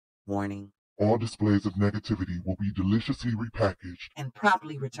Warning. All displays of negativity will be deliciously repackaged and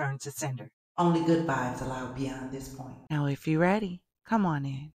promptly returned to sender. Only good vibes allowed beyond this point. Now if you're ready, come on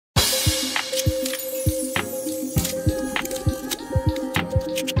in.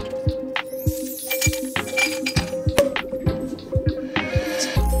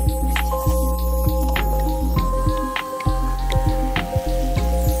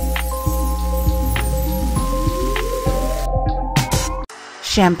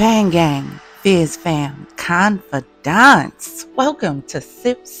 Champagne Gang, FizzFam, Confidante. Welcome to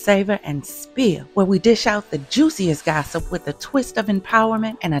Sip, Savor, and Spill, where we dish out the juiciest gossip with a twist of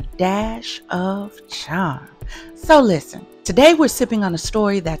empowerment and a dash of charm. So listen, today we're sipping on a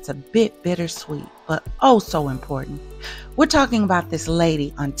story that's a bit bittersweet, but oh so important. We're talking about this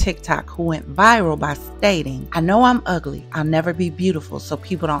lady on TikTok who went viral by stating, "I know I'm ugly, I'll never be beautiful, so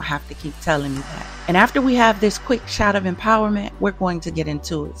people don't have to keep telling me that." And after we have this quick shot of empowerment, we're going to get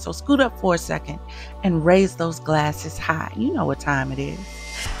into it. So scoot up for a second and raise those glasses high. You know what time it is.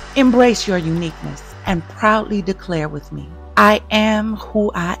 Embrace your uniqueness and proudly declare with me, I am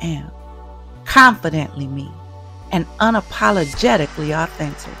who I am, confidently me, and unapologetically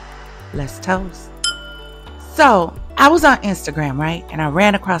authentic. Let's toast. So I was on Instagram, right? And I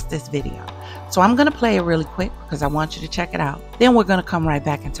ran across this video. So I'm going to play it really quick because I want you to check it out. Then we're going to come right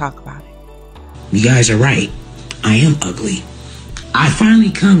back and talk about it. You guys are right. I am ugly. I finally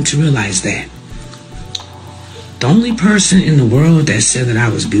come to realize that. The only person in the world that said that I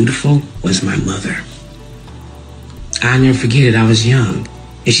was beautiful was my mother. I'll never forget it. I was young.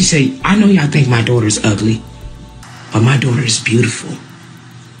 And she said, I know y'all think my daughter's ugly, but my daughter is beautiful.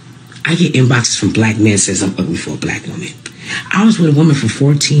 I get inboxes from black men that says I'm ugly for a black woman. I was with a woman for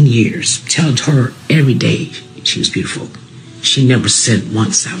 14 years, telling her every day she was beautiful. She never said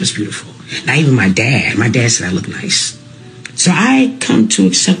once I was beautiful. Not even my dad. My dad said I look nice. So I come to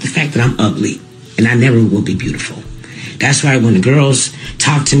accept the fact that I'm ugly and I never will be beautiful. That's why when the girls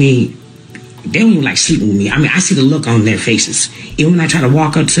talk to me, they don't even like sleeping with me. I mean, I see the look on their faces. Even when I try to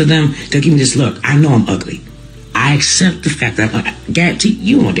walk up to them, they'll give me this look. I know I'm ugly. I accept the fact that I guarantee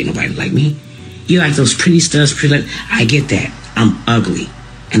you won't date nobody like me. You like those pretty studs, I get that. I'm ugly.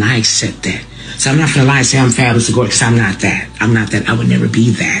 And I accept that. So I'm not gonna lie and say I'm fabulous or gorgeous, because I'm not that. I'm not that. I would never be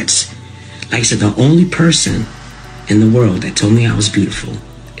that. Like I said, the only person in the world that told me I was beautiful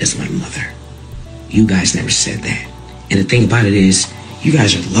is my mother. You guys never said that. And the thing about it is, you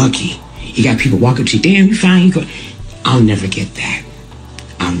guys are lucky. You got people walking up to you, damn, you fine, you go. I'll never get that.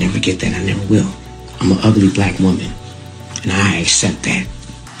 I'll never get that. I never will. I'm an ugly black woman. And I accept that.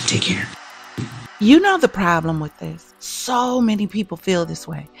 Take care. You know the problem with this. So many people feel this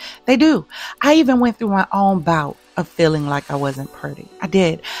way. They do. I even went through my own bout of feeling like I wasn't pretty. I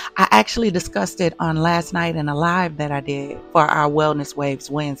did. I actually discussed it on last night in a live that I did for our Wellness Waves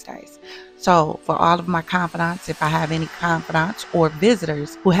Wednesdays. So for all of my confidants, if I have any confidants or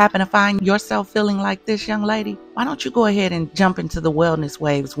visitors who happen to find yourself feeling like this young lady, why don't you go ahead and jump into the Wellness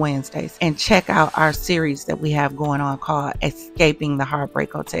Waves Wednesdays and check out our series that we have going on called Escaping the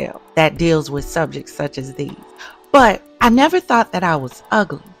Heartbreak Hotel that deals with subjects such as these. But I never thought that I was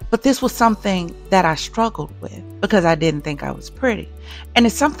ugly. But this was something that I struggled with because I didn't think I was pretty. And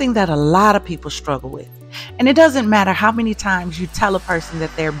it's something that a lot of people struggle with. And it doesn't matter how many times you tell a person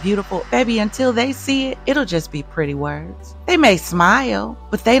that they're beautiful, baby, until they see it, it'll just be pretty words. They may smile,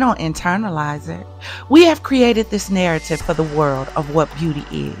 but they don't internalize it. We have created this narrative for the world of what beauty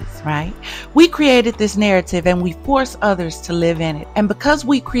is, right? We created this narrative and we force others to live in it. And because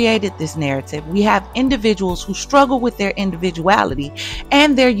we created this narrative, we have individuals who struggle with their individuality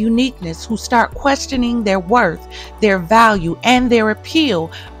and their uniqueness, who start questioning their worth, their value, and their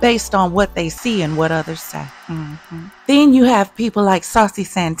appeal based on what they see and what others say. Then you have people like Saucy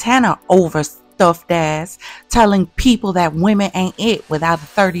Santana overstuffed ass telling people that women ain't it without a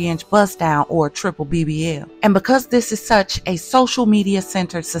 30-inch bust down or a triple BBL. And because this is such a social media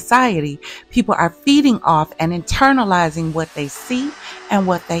centered society, people are feeding off and internalizing what they see and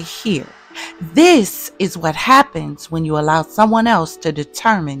what they hear. This is what happens when you allow someone else to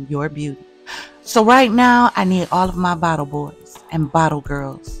determine your beauty. So right now, I need all of my bottle boys and bottle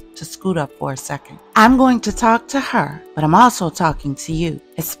girls to scoot up for a second. I'm going to talk to her, but I'm also talking to you,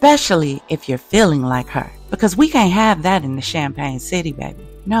 especially if you're feeling like her, because we can't have that in the Champagne City, baby.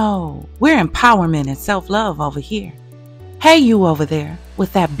 No, we're empowerment and self-love over here. Hey, you over there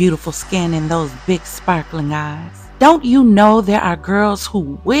with that beautiful skin and those big sparkling eyes. Don't you know there are girls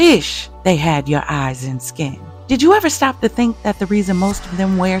who wish they had your eyes and skin? Did you ever stop to think that the reason most of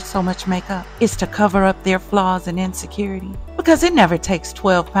them wear so much makeup is to cover up their flaws and insecurity? Because it never takes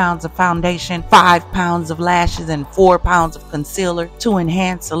 12 pounds of foundation, 5 pounds of lashes, and 4 pounds of concealer to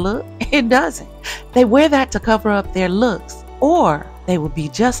enhance a look. It doesn't. They wear that to cover up their looks, or they will be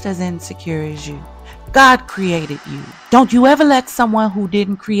just as insecure as you. God created you. Don't you ever let someone who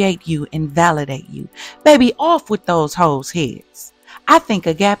didn't create you invalidate you. Baby, off with those hoes' heads. I think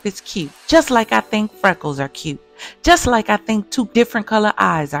a gap is cute, just like I think freckles are cute. Just like I think 2 different color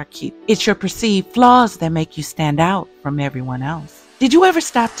eyes are cute. It's your perceived flaws that make you stand out from everyone else. Did you ever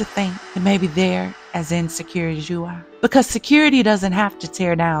stop to think that maybe they're as insecure as you are? Because security doesn't have to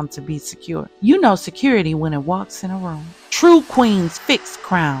tear down to be secure. You know security when it walks in a room. True queens fix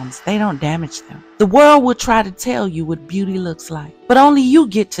crowns. They don't damage them. The world will try to tell you what beauty looks like, but only you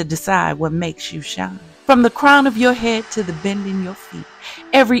get to decide what makes you shine. From the crown of your head to the bend in your feet,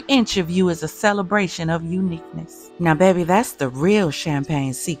 every inch of you is a celebration of uniqueness. Now, baby, that's the real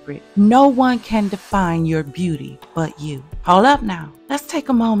champagne secret. No one can define your beauty but you. Hold up now. Let's take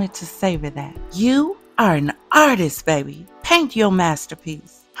a moment to savor that. You are an artist, baby. Paint your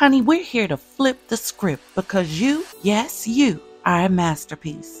masterpiece. Honey, we're here to flip the script because you, yes, you, are a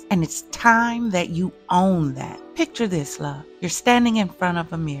masterpiece. And it's time that you own that. Picture this, love. You're standing in front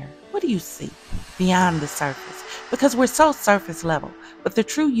of a mirror. What do you see beyond the surface? Because we're so surface level, but the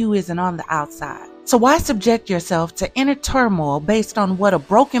true you isn't on the outside. So why subject yourself to inner turmoil based on what a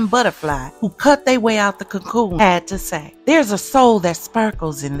broken butterfly who cut their way out the cocoon had to say? There's a soul that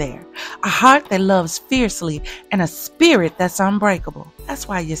sparkles in there, a heart that loves fiercely, and a spirit that's unbreakable. That's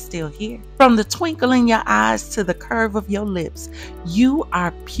why you're still here. From the twinkle in your eyes to the curve of your lips, you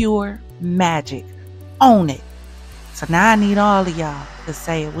are pure magic. Own it. So now I need all of y'all to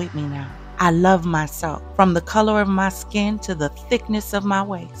say it with me now. I love myself, from the color of my skin to the thickness of my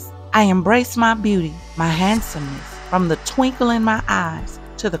waist. I embrace my beauty, my handsomeness, from the twinkle in my eyes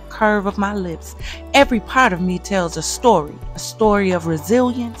to the curve of my lips. Every part of me tells a story of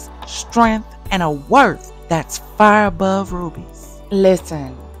resilience, strength, and a worth that's far above rubies.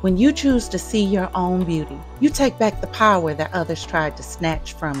 Listen, when you choose to see your own beauty, you take back the power that others tried to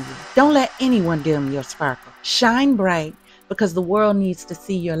snatch from you. Don't let anyone dim your sparkle. Shine bright because the world needs to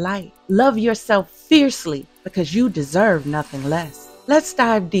see your light. Love yourself fiercely because you deserve nothing less. Let's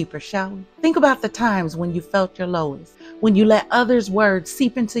dive deeper, shall we? Think about the times when you felt your lowest, when you let others' words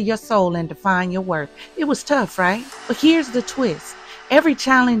seep into your soul and define your worth. It was tough, right? But here's the twist. Every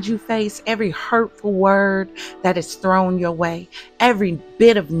challenge you face, every hurtful word that is thrown your way, every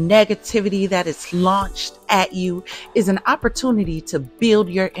bit of negativity that is launched at you is an opportunity to build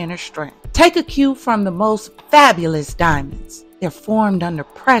your inner strength. Take a cue from the most fabulous diamonds. They're formed under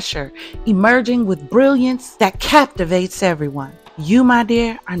pressure, emerging with brilliance that captivates everyone. You, my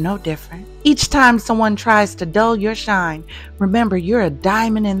dear, are no different. Each time someone tries to dull your shine, remember you're a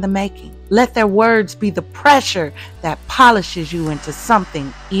diamond in the making. Let their words be the pressure that polishes you into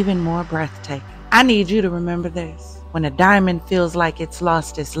something even more breathtaking. I need you to remember this. When a diamond feels like it's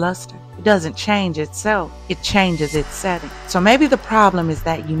lost its luster, it doesn't change itself, it changes its setting. So maybe the problem is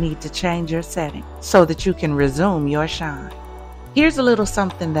that you need to change your setting so that you can resume your shine. Here's a little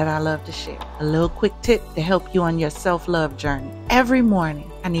something that I love to share. A little quick tip to help you on your self-love journey. Every morning,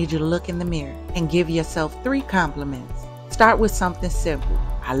 I need you to look in the mirror and give yourself 3 compliments. Start with something simple.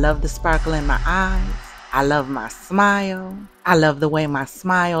 I love the sparkle in my eyes. I love my smile. I love the way my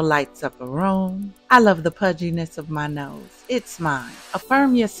smile lights up a room. I love the pudginess of my nose. It's mine.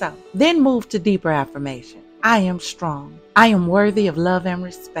 Affirm yourself. Then move to deeper affirmation. I am strong. I am worthy of love and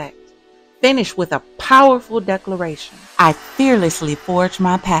respect. Finish with a powerful declaration. I fearlessly forge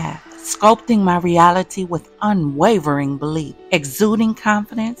my path, sculpting my reality with unwavering belief, exuding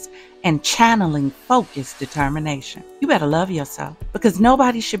confidence, and channeling focused determination. You better love yourself because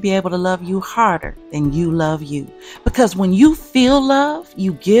nobody should be able to love you harder than you love you. Because when you feel love,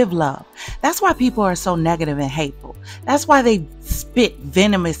 you give love. That's why people are so negative and hateful. That's why they spit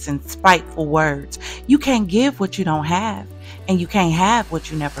venomous and spiteful words. You can't give what you don't have. And you can't have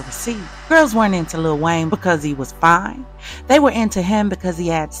what you never received. Girls weren't into Lil Wayne because he was fine. They were into him because he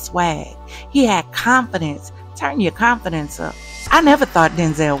had swag. He had confidence. Turn your confidence up. I never thought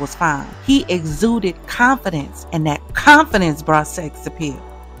Denzel was fine. He exuded confidence, and that confidence brought sex appeal.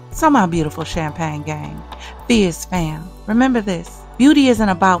 So my beautiful champagne gang, FizzFam, remember this. Beauty isn't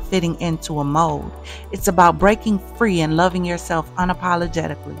about fitting into a mold. It's about breaking free and loving yourself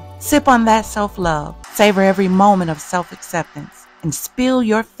unapologetically. Sip on that self-love. Savor every moment of self-acceptance. And spill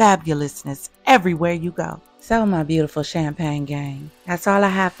your fabulousness everywhere you go. So, my beautiful champagne gang, that's all I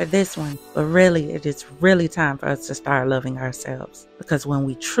have for this one. But really, it is really time for us to start loving ourselves. Because when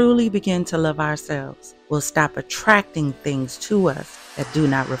we truly begin to love ourselves, we'll stop attracting things to us that do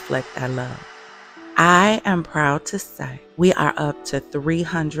not reflect that love. I am proud to say we are up to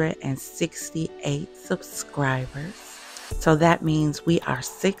 368 subscribers. So that means we are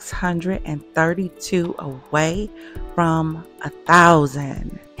 632 away from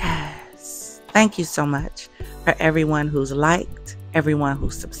 1,000. Yes. Thank you so much for everyone who's liked, everyone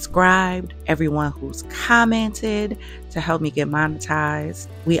who's subscribed, everyone who's commented to help me get monetized.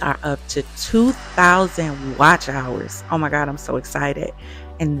 We are up to 2,000 watch hours. Oh my God, I'm so excited.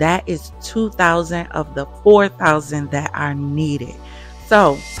 And that is 2,000 of the 4,000 that are needed.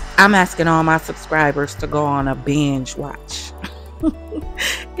 So I'm asking all my subscribers to go on a binge watch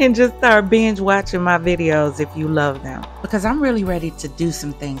and just start binge watching my videos if you love them. Because I'm really ready to do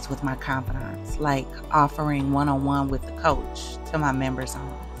some things with my confidants, like offering one-on-one with the coach to my members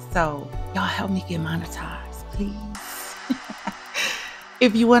only. So y'all help me get monetized, please.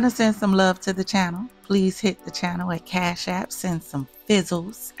 If you want to send some love to the channel, please hit the channel at Cash App. Send some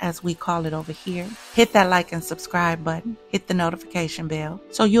fizzles, as we call it over here. Hit that like and subscribe button. Hit the notification bell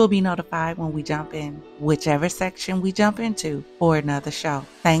so you'll be notified when we jump in whichever section we jump into for another show.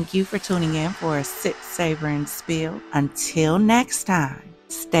 Thank you for tuning in for a sip, savor, and spill. Until next time,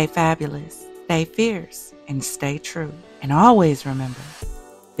 stay fabulous, stay fierce, and stay true. And always remember,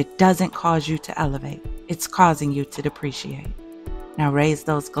 if it doesn't cause you to elevate, it's causing you to depreciate. Now raise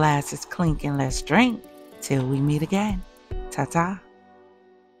those glasses, clink, and let's drink till we meet again. Ta-ta.